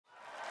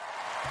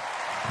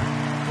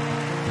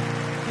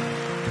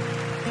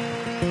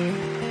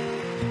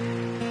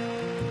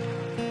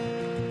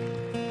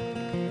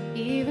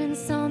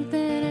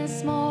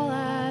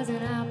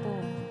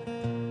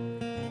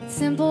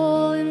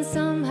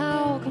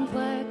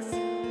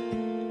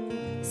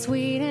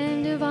sweet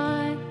and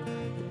divine,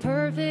 the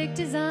perfect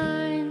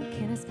design.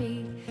 Can I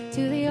speak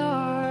to the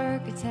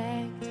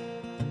architect?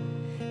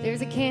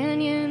 There's a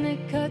canyon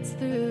that cuts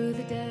through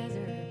the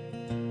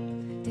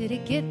desert. Did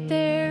it get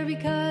there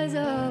because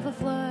of a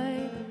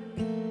flood?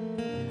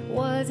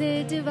 Was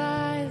it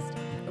devised,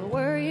 or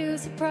were you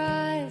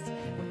surprised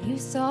when you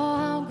saw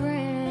how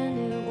grand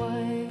it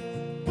was?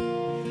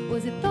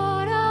 Was it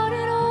thought out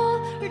at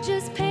all, or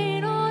just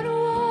paint on a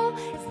wall?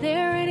 Is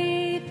there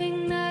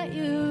anything that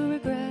you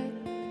regret?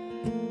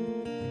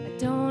 I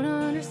don't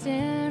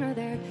understand. Are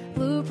there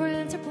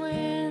blueprints or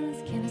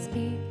plans? Can I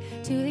speak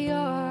to the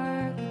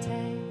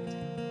architect?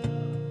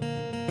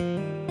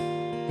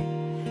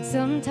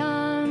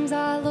 Sometimes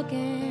I look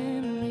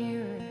in the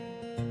mirror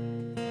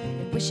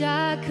and wish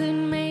I could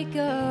make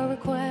a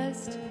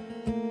request.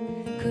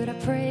 Could I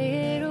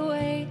pray it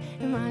away?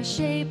 Am I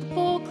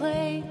shapeable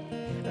clay,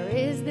 or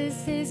is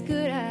this as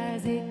good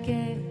as it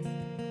gets?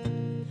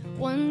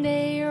 One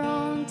day you're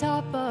on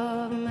top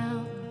of a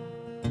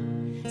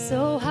mountain,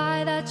 so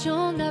high that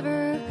you'll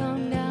never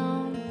come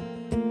down.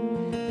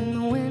 Then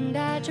the wind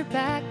at your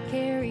back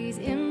carries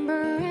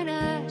ember and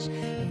ash,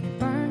 and it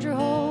burns your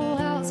whole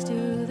house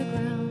to the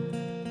ground.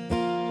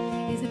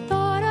 Is it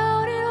thought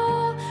out at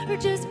all, or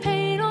just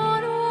paint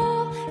on a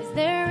wall? Is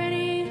there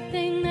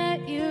anything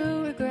that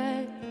you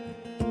regret?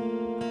 I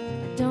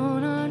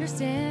don't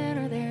understand.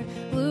 Are there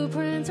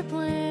blueprints or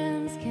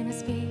plans? Can I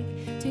speak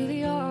to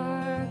the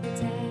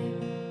architect?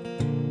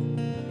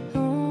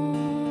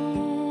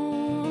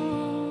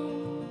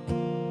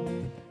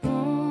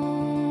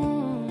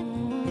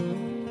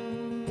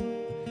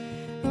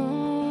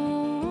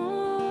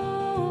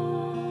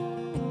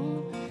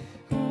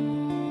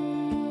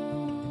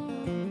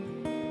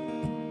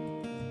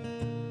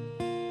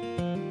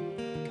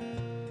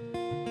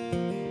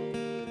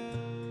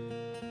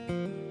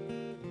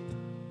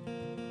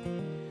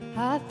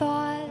 I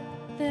thought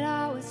that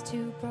I was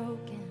too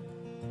broken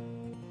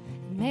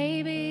and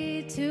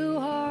maybe too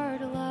hard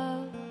to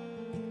love.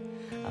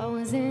 I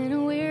was in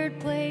a weird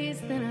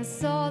place, then I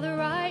saw the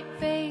right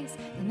face,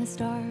 and the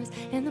stars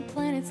and the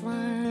planets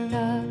lined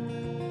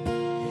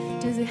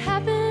up. Does it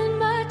happen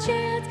by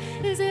chance?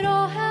 Is it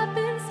all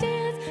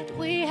happenstance? Do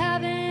we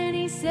have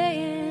any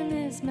say in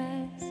this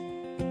mess?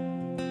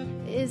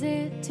 Is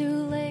it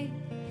too late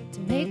to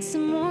make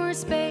some more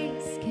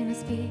space? Can I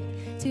speak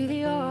to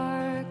the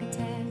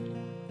architect?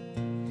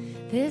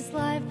 This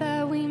life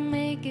that we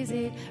make, is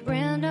it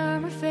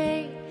random or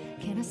fate?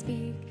 Can I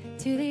speak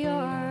to the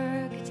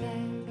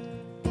architect?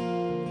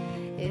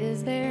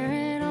 Is there